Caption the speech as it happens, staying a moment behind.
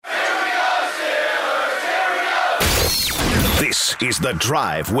This is The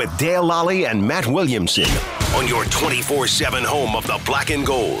Drive with Dale Lally and Matt Williamson on your 24/7 home of the black and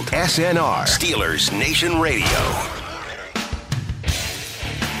gold. SNR, Steelers Nation Radio.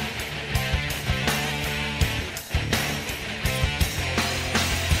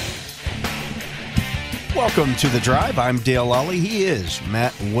 Welcome to The Drive. I'm Dale Lally. He is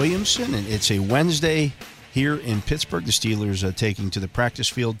Matt Williamson, and it's a Wednesday here in Pittsburgh. The Steelers are taking to the practice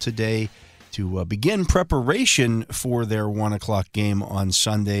field today to begin preparation for their 1 o'clock game on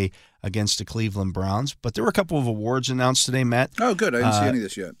Sunday against the Cleveland Browns. But there were a couple of awards announced today, Matt. Oh, good. I didn't see any of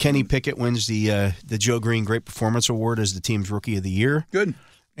this yet. Kenny Pickett wins the Joe Green Great Performance Award as the team's Rookie of the Year. Good.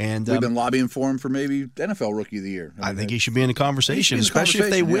 And we've been lobbying for him for maybe NFL Rookie of the Year. I think he should be in the conversation, especially if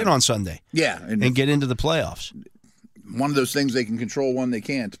they win on Sunday. Yeah. And get into the playoffs. One of those things they can control, one they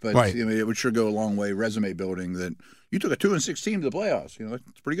can't. But right. I mean, it would sure go a long way resume building that you took a 2-6 team to the playoffs. You know,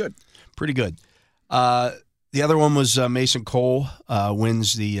 it's pretty good. Pretty good. The other one was Mason Cole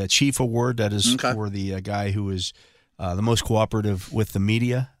wins the Chief Award. That is for the guy who is the most cooperative with the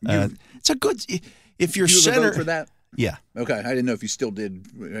media. It's a good if you're center vote for that. Yeah. Okay. I didn't know if you still did.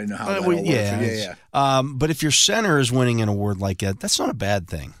 I didn't know how that all works. Yeah. But if your center is winning an award like that, that's not a bad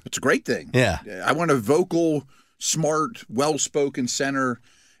thing. It's a great thing. Yeah. I want a vocal, smart, well-spoken center.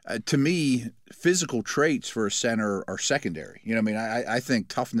 To me, physical traits for a center are secondary. You know what I mean? I think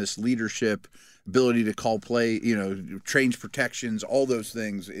toughness, leadership, ability to call play, change protections, all those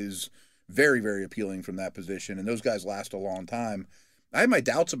things is very, very appealing from that position. And those guys last a long time. I have my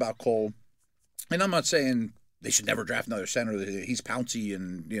doubts about Cole, and I'm not saying they should never draft another center. He's pouncy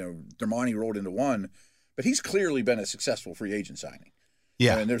and, Dermani rolled into one. But he's clearly been a successful free agent signing.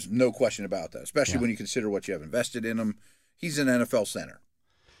 Yeah. And there's no question about that, especially when you consider what you have invested in him. He's an NFL center.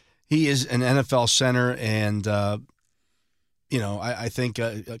 He is an NFL center and, I think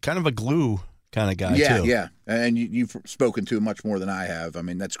kind of a glue kind of guy, too. Yeah. And you've spoken to him much more than I have. I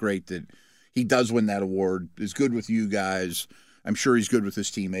mean, that's great that he does win that award, is good with you guys. I'm sure he's good with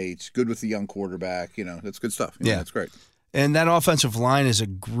his teammates, good with the young quarterback. That's good stuff. That's great. And that offensive line as a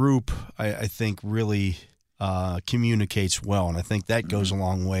group, I think, really communicates well, and I think that goes a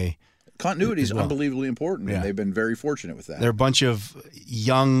long way. Continuity is unbelievably important, and they've been very fortunate with that. They're a bunch of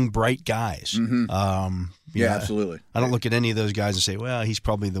young, bright guys. Absolutely. I don't look at any of those guys and say, well, he's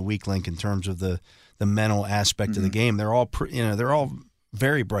probably the weak link in terms of the mental aspect of the game. They're all, they're all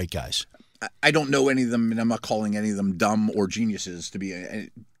very bright guys. I don't know any of them, and I'm not calling any of them dumb or geniuses to be.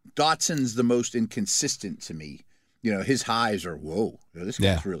 Dotson's the most inconsistent to me. His highs are, whoa, this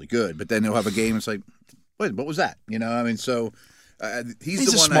guy's really good. But then he'll have a game, it's like, wait, what was that? So he's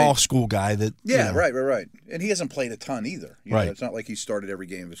the a one small school guy that. Right. And he hasn't played a ton either. Right. It's not like he started every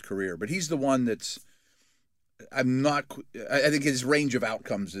game of his career. But he's the one that's, I think his range of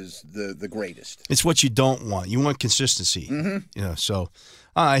outcomes is the greatest. It's what you don't want. You want consistency. So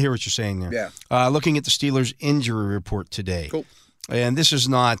I hear what you're saying there. Yeah. Looking at the Steelers' injury report today. Cool. And this is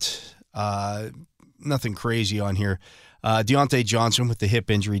not nothing crazy on here. Deontay Johnson with the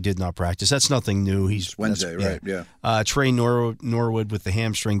hip injury did not practice. That's nothing new. It's Wednesday, right? Yeah. Trey Norwood with the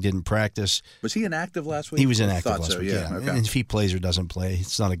hamstring didn't practice. Was he inactive last week? He was inactive last week. Yeah. Okay. And if he plays or doesn't play,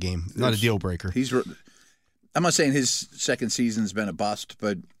 it's not a game, not a deal breaker. I'm not saying his second season's been a bust,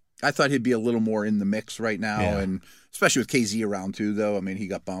 but I thought he'd be a little more in the mix right now, and especially with KZ around too. Though he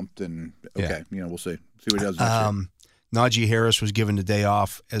got bumped, and we'll see what he does next year. Najee Harris was given the day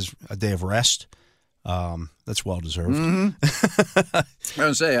off as a day of rest. That's well deserved. I was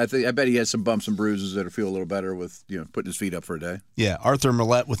gonna say, I bet he has some bumps and bruises that'll feel a little better with putting his feet up for a day. Yeah, Arthur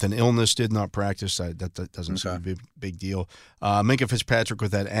Millette with an illness did not practice. That doesn't seem to be a big deal. Minkah Fitzpatrick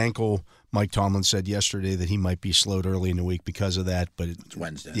with that ankle. Mike Tomlin said yesterday that he might be slowed early in the week because of that, but it's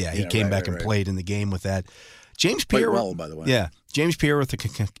Wednesday. Yeah, he came back and played in the game with that. James Played Pierre, well, by the way. Yeah, James Pierre with the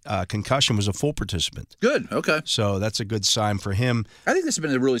concussion was a full participant. Good. Okay. So that's a good sign for him. I think this has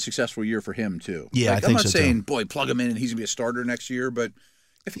been a really successful year for him too. Yeah, I think so. I'm not saying, boy, plug him in and he's gonna be a starter next year, but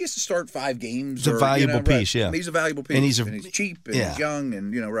if he has to start 5 games, it's a valuable piece. Yeah, he's a valuable piece, and he's cheap and he's young,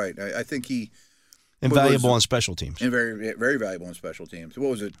 and I think he. Invaluable on special teams. And very, very valuable on special teams.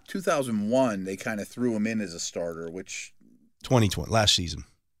 What was it? 2001, they kind of threw him in as a starter, which 2020 last season.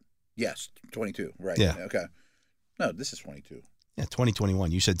 Yes, 22. Right. Yeah. Okay. No, this is 22. Yeah,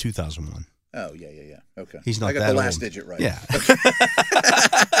 2021. You said 2001. Oh, yeah. Okay. He's not I got that the last old. digit right. Yeah.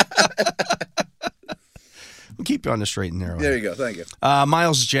 We'll keep you on the straight and narrow. There you go. Thank you.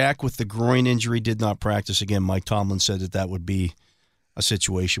 Miles Jack with the groin injury did not practice again. Mike Tomlin said that would be a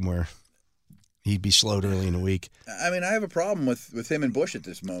situation where he'd be slowed early in the week. I mean, I have a problem with him and Bush at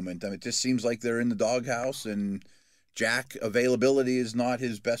this moment. I mean, it just seems like they're in the doghouse, and Jack availability is not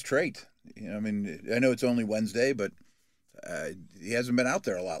his best trait. I mean, I know it's only Wednesday, but he hasn't been out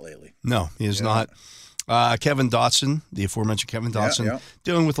there a lot lately. No, he is not. Kevin Dotson, the aforementioned Kevin Dotson,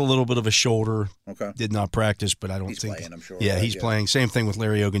 dealing with a little bit of a shoulder. Okay. Did not practice, but I don't he's think playing, I'm sure. Yeah, right? he's playing. Same thing with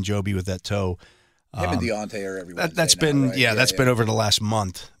Larry Ogunjobi with that toe. Him and Deontay are everywhere. That's been been over the last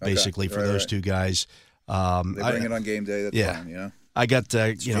month basically for those two guys. They bring it on game day. That's fine. You know? I got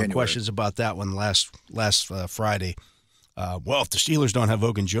questions about that one last Friday. Well, if the Steelers don't have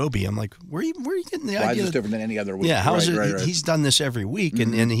Ogunjobi, I'm like, where are you getting the idea? Why is this different than any other week? Yeah, how is it? Right. He's done this every week,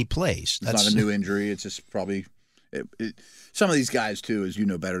 and he plays. That's not a new injury. It's just probably some of these guys too, as you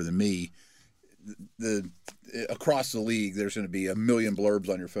know better than me. Across the league, there's going to be a million blurbs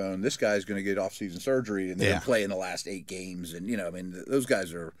on your phone. This guy's going to get off-season surgery, and they're play in the last 8 games. And those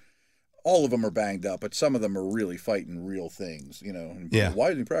guys are. All of them are banged up, but some of them are really fighting real things, Why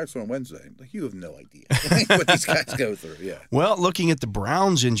didn't he practice on Wednesday? Like, you have no idea what these guys go through. Yeah. Well, looking at the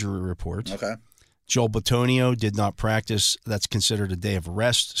Browns injury report, Joel Bitonio did not practice. That's considered a day of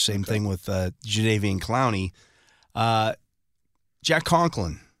rest. Same thing with Jadeveon Clowney. Jack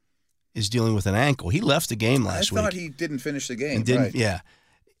Conklin is dealing with an ankle. He left the game last week. I thought he didn't finish the game. Yeah.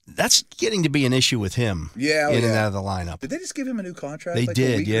 That's getting to be an issue with him in and out of the lineup. Did they just give him a new contract a week or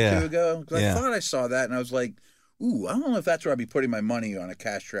 2 ago? Because I thought I saw that, and I was like, ooh, I don't know if that's where I'd be putting my money on a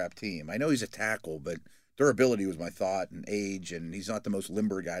cash-strapped team. I know he's a tackle, but durability was my thought, and age, and he's not the most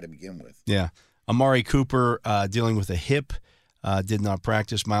limber guy to begin with. Yeah. Amari Cooper dealing with a hip, did not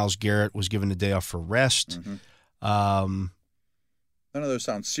practice. Myles Garrett was given a day off for rest. None of those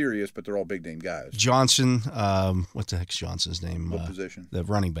sound serious, but they're all big-name guys. Johnson, what the heck's Johnson's name? What position? The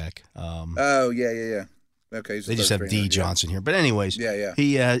running back. Yeah. Okay. They just have D. Johnson here. But anyways,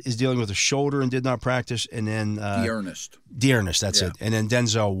 he is dealing with a shoulder and did not practice. And then D'Ernest, that's it. And then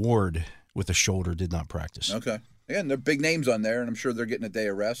Denzel Ward with a shoulder did not practice. Okay. Again, they're big names on there, and I'm sure they're getting a day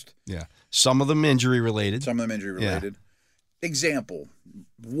of rest. Yeah. Some of them injury-related. Example,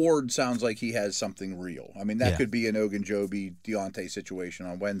 Ward sounds like he has something real. I mean, that could be an Ogunjobi Deontay situation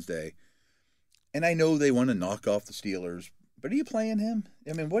on Wednesday. And I know they want to knock off the Steelers, but are you playing him?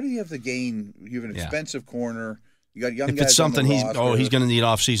 I mean, what do you have to gain? You have an expensive corner. You got young guys. If it's something on the roster. he's going to need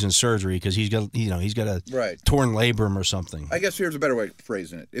off-season surgery because he's got a torn labrum or something. I guess here's a better way of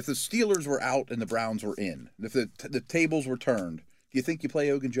phrasing it. If the Steelers were out and the Browns were in, if the tables were turned, do you think you play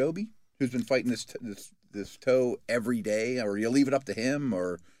Ogunjobi, who's been fighting this toe every day, or you leave it up to him,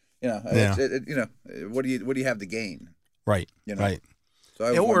 or what do you have to gain? Right. Right.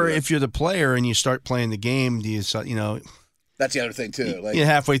 So or if you're the player and you start playing the game, do you that's the other thing too. Like,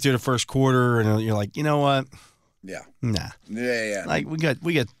 halfway through the first quarter, and you're like, you know what? Yeah. Nah. Yeah. Like we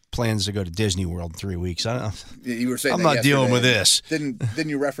got plans to go to Disney World in 3 weeks. I don't know. You were saying I'm not dealing with this. Didn't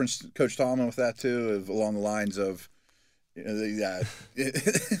you reference Coach Tomlin with that too, along the lines of,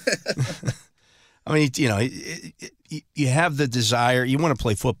 I mean, you have the desire. You want to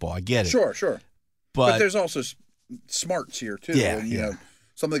play football. I get it. Sure. But there's also smarts here too. Yeah, and,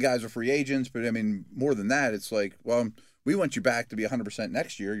 some of the guys are free agents, but I mean, more than that, it's like, well, we want you back to be 100%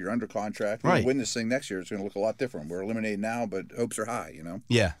 next year. You're under contract. You're going to win this thing next year. It's going to look a lot different. We're eliminated now, but hopes are high,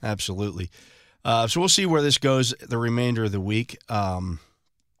 Yeah, absolutely. So we'll see where this goes the remainder of the week.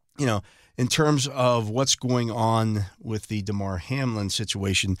 In terms of what's going on with the Damar Hamlin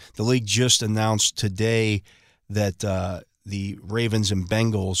situation, the league just announced today that the Ravens and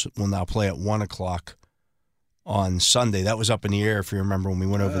Bengals will now play at 1 o'clock on Sunday. That was up in the air, if you remember, when we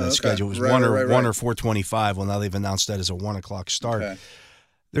went over that schedule. It was 1 or 4:25. Well, now they've announced that as a 1 o'clock start. Okay.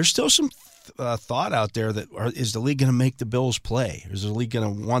 There's still some thought out there that is the league going to make the Bills play? Is the league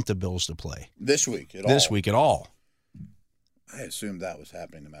going to want the Bills to play? This week at all? I assumed that was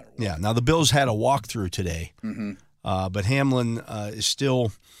happening no matter what. Yeah. Now, the Bills had a walkthrough today, but Hamlin is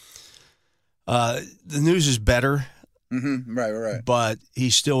still the news is better. Mm-hmm. Right. But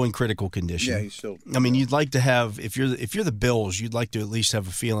he's still in critical condition. Yeah, he's still. I mean, you'd like to have if you're the Bills, you'd like to at least have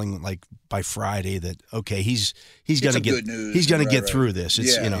a feeling like by Friday that okay, he's going to get through this.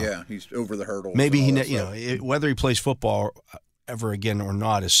 It's he's over the hurdle. Maybe whether he plays football ever again or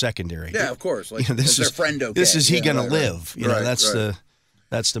not is secondary. Yeah, of course. Like, this is their friend. Okay. This is he going to live?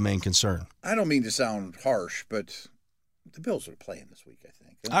 That's the main concern. I don't mean to sound harsh, but the Bills are playing this week. I think.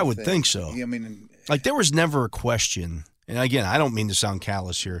 I would think so. I mean, like there was never a question. And again, I don't mean to sound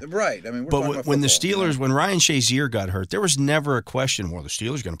callous here. Right. I mean, but when the Steelers, when Ryan Shazier got hurt, there was never a question, well, the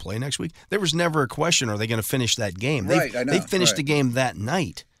Steelers going to play next week? There was never a question, are they going to finish that game? Right, I know. They finished the game that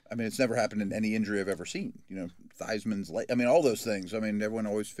night. I mean, it's never happened in any injury I've ever seen. Theismann's late. I mean, all those things. I mean, everyone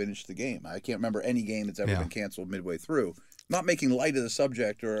always finished the game. I can't remember any game that's ever been canceled midway through. Not making light of the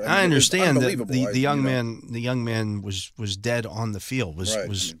subject, I understand that the young man was dead on the field.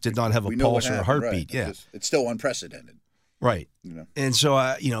 Did not have a pulse or a heartbeat. Right. It's still unprecedented. Right. And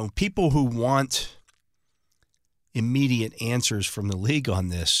so, people who want immediate answers from the league on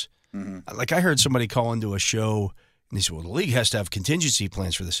this, like I heard somebody call into a show and they said, well, the league has to have contingency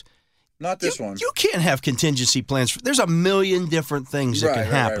plans for this. Not this one. You can't have contingency plans. There's a million different things that can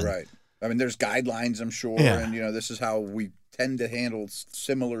happen. Right. I mean, there's guidelines, I'm sure, and, this is how we tend to handle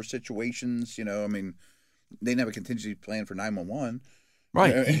similar situations. I mean, they didn't have a contingency plan for 911.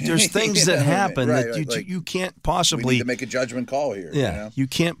 Right. There's things that happen that you can't possibly. We need to make a judgment call here. Yeah. You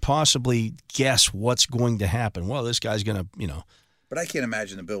can't possibly guess what's going to happen. Well, this guy's going to, But I can't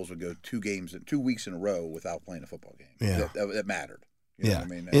imagine the Bills would go 2 weeks in a row without playing a football game. Yeah. That mattered. You know what I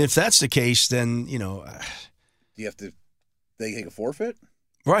mean? And if that's the case, then, do you have to, they take a forfeit?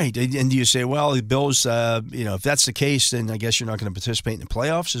 Right. And do you say, well, the Bills, if that's the case, then I guess you're not going to participate in the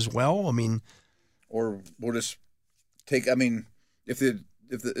playoffs as well? I mean. Or we'll just take, if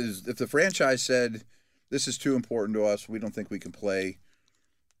the franchise said, this is too important to us, we don't think we can play,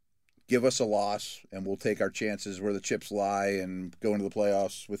 give us a loss, and we'll take our chances where the chips lie and go into the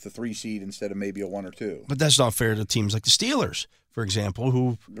playoffs with the 3 seed instead of maybe a 1 or 2. But that's not fair to teams like the Steelers, for example,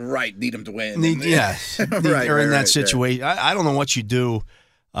 who need them to win. Are in that situation. Right. I don't know what you do.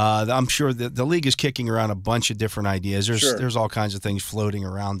 I'm sure that the league is kicking around a bunch of different ideas. There's all kinds of things floating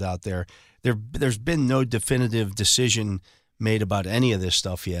around out there. There's been no definitive decision made about any of this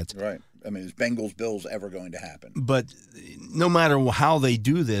stuff yet. Right. I mean, is Bengals-Bills ever going to happen? But no matter how they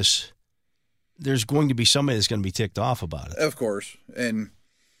do this, there's going to be somebody that's going to be ticked off about it. Of course. And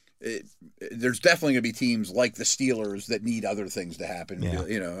there's definitely going to be teams like the Steelers that need other things to happen. Yeah.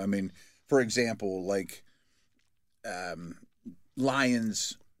 For example, like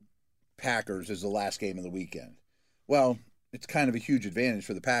Lions-Packers is the last game of the weekend. Well, it's kind of a huge advantage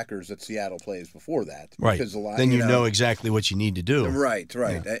for the Packers that Seattle plays before that. Right. Because then you know exactly what you need to do. Right.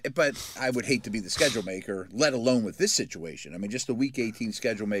 Yeah. But I would hate to be the schedule maker, let alone with this situation. I mean, just the Week 18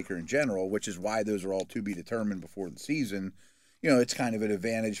 schedule maker in general, which is why those are all to be determined before the season. It's kind of an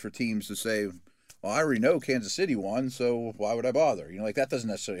advantage for teams to say, well, I already know Kansas City won, so why would I bother? That doesn't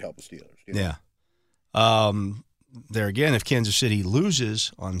necessarily help the Steelers. Yeah. There again, if Kansas City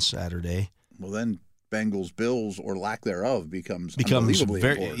loses on Saturday. Well, then Bengals, Bills, or lack thereof becomes unbelievably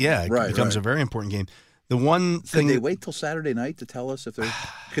important. Yeah, it becomes a very important game. The one thing. Could they wait till Saturday night to tell us if they're?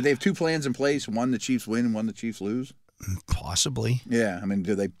 Could they have 2 plans in place? One the Chiefs win, and one the Chiefs lose. Possibly. Yeah, I mean,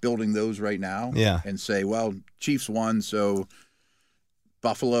 are they building those right now? Yeah, and say, well, Chiefs won, so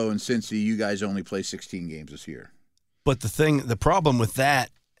Buffalo and Cincy, you guys only play 16 games this year. But the problem with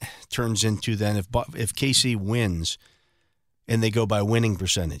that turns into then if KC wins. And they go by winning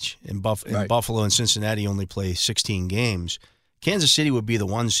percentage. And Buffalo and Cincinnati only play 16 games. Kansas City would be the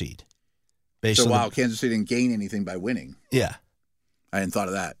 1 seed. Kansas City didn't gain anything by winning. Yeah. I hadn't thought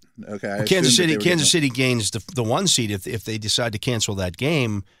of that. Okay. Kansas City gains the 1 seed if they decide to cancel that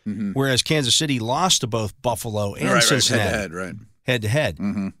game, whereas Kansas City lost to both Buffalo and Cincinnati. Head to head.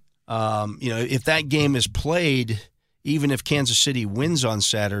 If that game is played, even if Kansas City wins on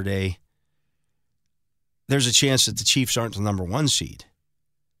Saturday, there's a chance that the Chiefs aren't the number 1 seed.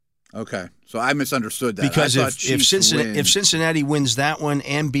 Okay, so I misunderstood that. Because if Cincinnati wins that one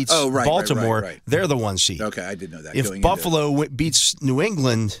and beats Baltimore, they're the 1 seed. Okay, I did know that. If Buffalo beats New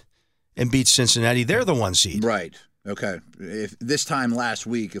England and beats Cincinnati, they're the 1 seed. Right. Okay. If this time last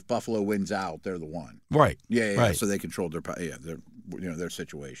week, if Buffalo wins out, they're the 1. Right. Yeah. Right. So they controlled their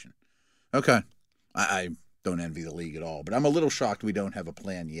situation. Okay. I don't envy the league at all, but I'm a little shocked we don't have a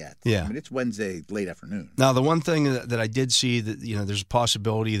plan yet. Yeah. I mean, it's Wednesday late afternoon. Now, the one thing that I did see that, there's a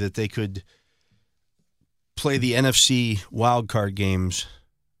possibility that they could play the NFC wildcard games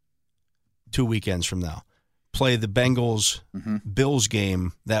 2 weekends from now. Play the Bengals-Bills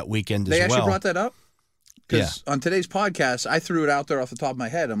game that weekend as well. They actually brought that up? Because on today's podcast, I threw it out there off the top of my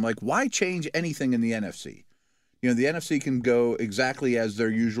head. I'm like, why change anything in the NFC? The NFC can go exactly as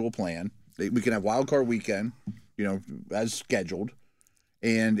their usual plan. We can have wild card weekend, as scheduled,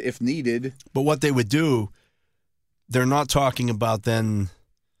 and if needed. But what they would do, they're not talking about then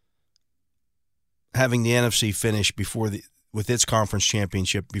having the NFC finish with its conference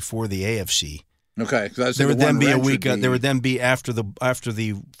championship before the AFC. Okay, there would then be a week. There would then be after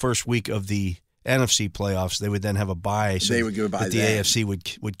the first week of the NFC playoffs. They would then have a bye. So they would give a bye. The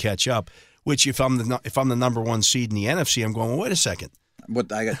AFC would catch up. Which if I'm the number 1 seed in the NFC, I'm going. Well, wait a second.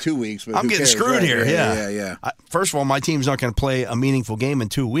 But I got 2 weeks. But I'm getting screwed here. Yeah. First of all, my team's not going to play a meaningful game in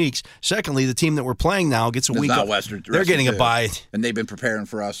 2 weeks. Secondly, the team that we're playing now gets a week. They're getting a bye, and they've been preparing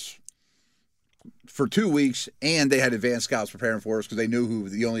for us for 2 weeks, and they had advanced scouts preparing for us because they knew who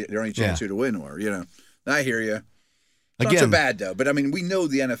their only chance to win were. I hear you. It's not so Again, bad though. But I mean, we know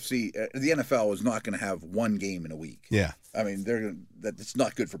the NFL is not going to have one game in a week. yeah. I mean, it's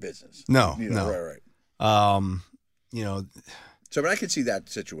not good for business. No, no. Right. So, but I could see that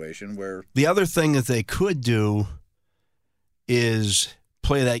situation where The other thing that they could do is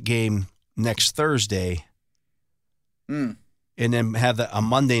play that game next Thursday and then have a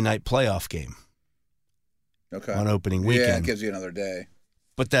Monday night playoff game on opening weekend. Yeah, it gives you another day.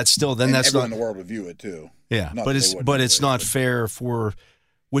 But that's still And that's everyone not in the world would view it too. Yeah, Not but that it's not fair for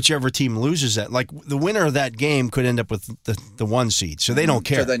whichever team loses that. Like the winner of that game could end up with the 1 seed, so they don't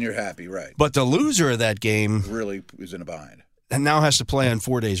care. So then you're happy, right? But the loser of that game Really is in a bind. and now has to play on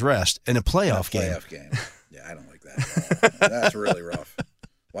 4 days rest in a playoff game. Playoff game. Yeah, I don't like that at all. That's really rough.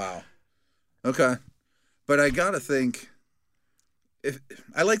 Wow. Okay. But I got to think,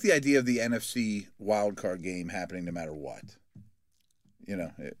 I like the idea of the NFC wildcard game happening no matter what. You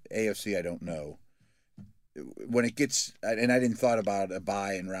know, AFC, I don't know. When it gets, and I didn't thought about a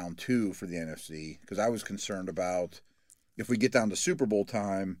bye in round 2 for the NFC because I was concerned about if we get down to Super Bowl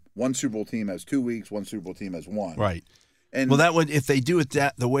time, one Super Bowl team has 2 weeks, one Super Bowl team has 1. Right. And Well, that would if they do it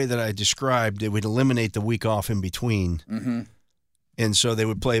the way that I described, it would eliminate the week off in between. Mm-hmm. And so they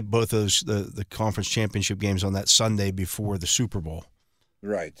would play both those the conference championship games on that Sunday before the Super Bowl.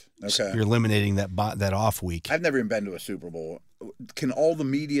 Right. Okay. So you're eliminating that off week. I've never even been to a Super Bowl. Can all the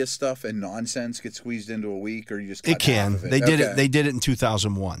media stuff and nonsense get squeezed into a week, or you just cut It can. half of it? They did Okay. it. They did it in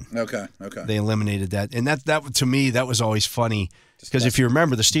 2001. Okay. They eliminated that, and that to me that was always funny because if you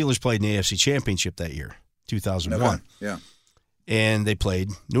remember, the Steelers played in the AFC Championship that year, 2001. Okay. Yeah. And they played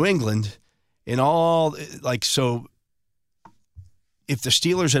New England, and all so. If the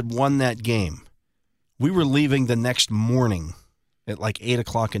Steelers had won that game, we were leaving the next morning at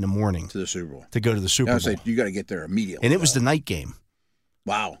 8:00 in the morning To the Super Bowl. to go to the Super I Bowl, say you got to get there immediately. and it was though. the night game.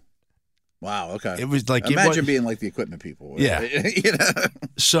 Wow. Okay. It was like imagine being like the equipment people. Yeah. You know?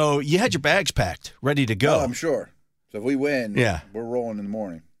 So you had your bags packed, ready to go. Oh, I'm sure. So if we win, Yeah. we're rolling in the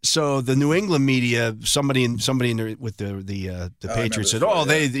morning. So the New England media, somebody with the Patriots said, this "Oh,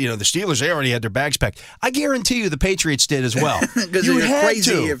 story, the Steelers, they already had their bags packed." I guarantee you, the Patriots did as well. Because You you're had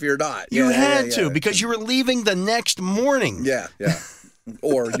crazy to. if you're not. You Yeah, had yeah, to yeah. because you were leaving the next morning. Yeah.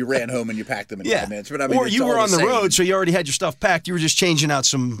 Or you ran home and you packed them in 5 minutes. But I mean, or it's you all were on the same. road, so you already had your stuff packed. You were just changing out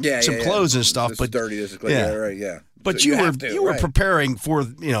some clothes and stuff. This But is dirty. This is clean. yeah. Yeah, right. Yeah. But So you have to, were right. preparing for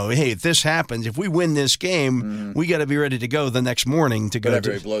hey, if this happens, if we win this game, we got to be ready to go the next morning to But go.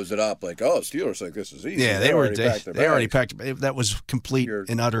 everybody blows it up like, oh, Steelers like this is easy. Yeah, they already packed. That was complete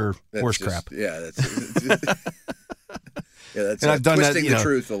and utter horse crap. Yeah, that's yeah, that's And I've done twisting that. the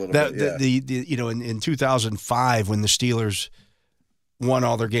truth a little bit. Yeah. The in 2005 when the Steelers won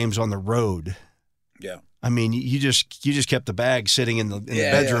all their games on the road. Yeah. I mean, you just kept the bag sitting in the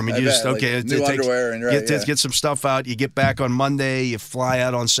bedroom, yeah, and you I just bet. okay. Like new underwear and get some stuff out. You get back on Monday. You fly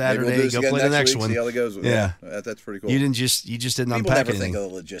out on Maybe Saturday. we'll do this Go again play the next week, one. See how it goes. Yeah. That's pretty cool. You didn't just didn't People unpack never anything. think of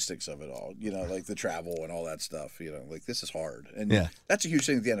the logistics of it all. Like the travel and all that stuff. Like this is hard, and Yeah. that's a huge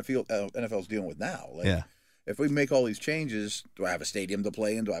thing that the NFL's dealing with now. Like, Yeah. If we make all these changes, do I have a stadium to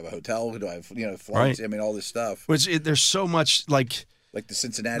play in? Do I have a hotel? Do I have flights? Right. I mean, all this stuff. There's so much like the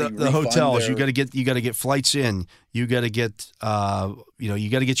Cincinnati the refund hotels. their- You got to get flights in. You got to get you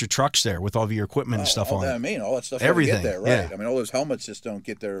got to get your trucks there with all of your equipment and stuff on. I mean, all that stuff. Everything, Get there, right? yeah. I mean, all those helmets just don't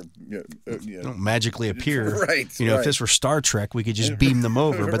get there. Don't magically appear. Right, If right. this were Star Trek, we could just beam them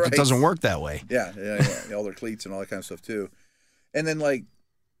over, but Right. it doesn't work that way. Yeah, all their cleats and all that kind of stuff too. And then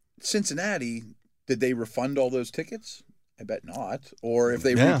Cincinnati, did they refund all those tickets? I bet not. Or if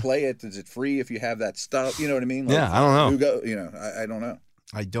they replay it, is it free if you have that stuff? You know what I mean? Yeah, I don't know. Who go? I don't know.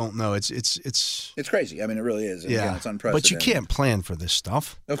 I don't know. It's It's crazy. I mean, it really is. And yeah, again, it's unprecedented. but you can't plan for this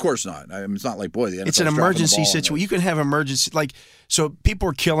stuff. Of course not. It's not like the NFL's It's an dropping the emergency ball on situation. this. You can have emergency so people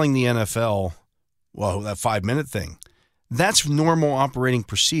are killing the NFL. Well, that 5-minute thing. That's normal operating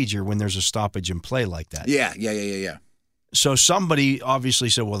procedure when there's a stoppage in play like that. Yeah. So somebody obviously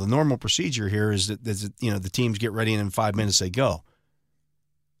said, well, the normal procedure here is that the teams get ready and in 5 minutes they go.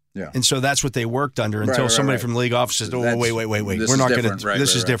 Yeah. And so that's what they worked under until somebody from the league office says, oh, wait. This We're is not going different. to, Right,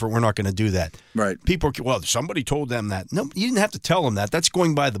 this right, is right. different. We're not going to do that. Right. People are, well, somebody told them that. No, you didn't have to tell them that. That's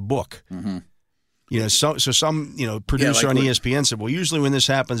going by the book. Mm-hmm. So some producer on like ESPN said, well, usually when this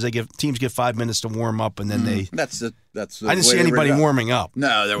happens, teams get 5 minutes to warm up, and then they. That's the I didn't way see they anybody read it up. warming up.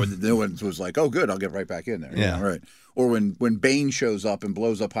 No, no one was like, "Oh, good, I'll get right back in there." Yeah. Right. Or when Bain shows up and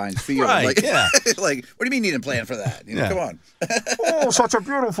blows up Heinz Field, Right, like, yeah. like, what do you mean you didn't plan for that? Come on. Oh, such a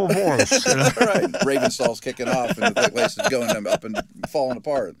beautiful voice. Right. Ravenstall's kicking off and the place is going up and falling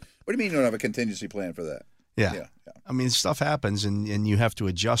apart. What do you mean you don't have a contingency plan for that? Yeah. I mean, stuff happens, and you have to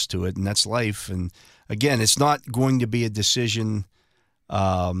adjust to it, and that's life. And again, it's not going to be a decision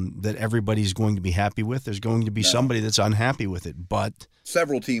that everybody's going to be happy with. There's going to be somebody that's unhappy with it, but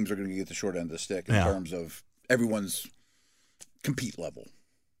several teams are going to get the short end of the stick in terms of everyone's compete level.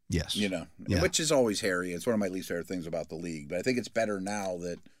 Yes. Which is always hairy. It's one of my least favorite things about the league, but I think it's better now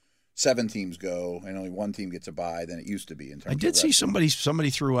that 7 teams go and only 1 team gets a bye than it used to be. In terms I did of see somebody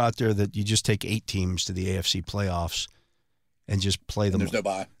threw out there that you just take 8 teams to the AFC playoffs and just play them. And there's no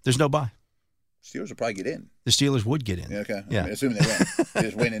bye. There's no bye. Steelers will probably get in. The Steelers would get in. Yeah, okay. Yeah. I mean, assuming they win. They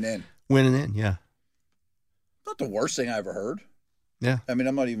just winning in. Winning in, yeah. Not the worst thing I ever heard. Yeah. I mean,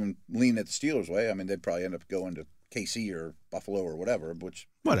 I'm not even leaning at the Steelers' way. I mean, they'd probably end up going to KC or Buffalo or whatever,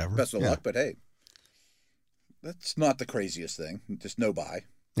 whatever. Best of luck, but hey, that's not the craziest thing. Just no bye.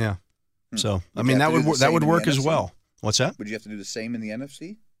 Yeah. So, I mean, that would work as well. What's that? Would you have to do the same in the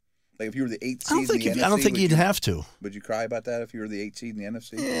NFC? Like if you were the 8th seed in the NFC? I don't think you'd have to. Would you cry about that if you were the 8th seed in the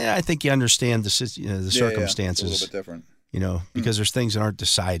NFC? Yeah, I think you understand the circumstances. Yeah. It's a little bit different. Because there's things that aren't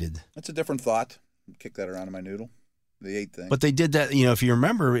decided. That's a different thought. Kick that around in my noodle. The 8th thing. But they did that, if you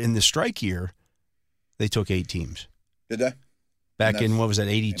remember, in the strike year, they took 8 teams. Did they? Back in, what was that,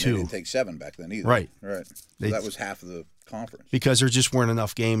 82? And they didn't take 7 back then either. Right. So that was half of the conference. Because there just weren't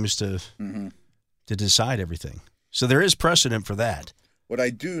enough games to decide everything. So there is precedent for that. What I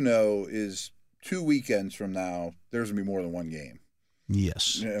do know is 2 weekends from now, there's going to be more than 1 game.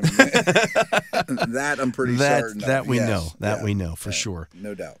 Yes. That I'm pretty certain of. That we know. That we know for sure.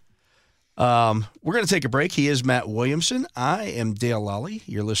 No doubt. We're going to take a break. He is Matt Williamson. I am Dale Lally.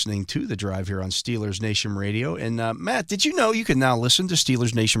 You're listening to The Drive here on Steelers Nation Radio. And Matt, did you know you can now listen to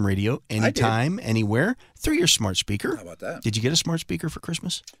Steelers Nation Radio anytime, anywhere through your smart speaker? How about that? Did you get a smart speaker for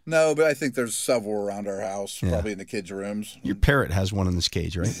Christmas? No, but I think there's several around our house, probably in the kids' rooms. Your parrot has one in this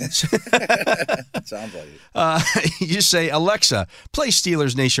cage, right? Sounds like it. You just say, Alexa, play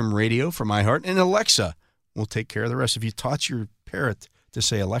Steelers Nation Radio from iHeart, and Alexa will take care of the rest. Have you taught your parrot to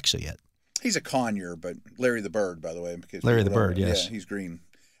say Alexa yet? He's a conure, but Larry the Bird, by the way. Larry the Bird, yes. Yeah, he's green.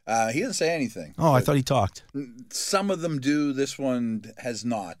 He doesn't say anything. Oh, I thought he talked. Some of them do. This one has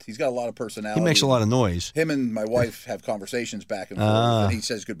not. He's got a lot of personality. He makes a lot of noise. Him and my wife have conversations back and forth, and he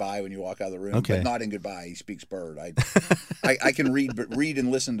says goodbye when you walk out of the room, but not in goodbye. He speaks bird. I can read and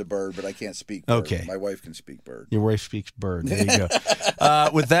listen to bird, but I can't speak bird. Okay. My wife can speak bird. Your wife speaks bird. There you go.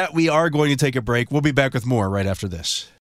 With that, we are going to take a break. We'll be back with more right after this.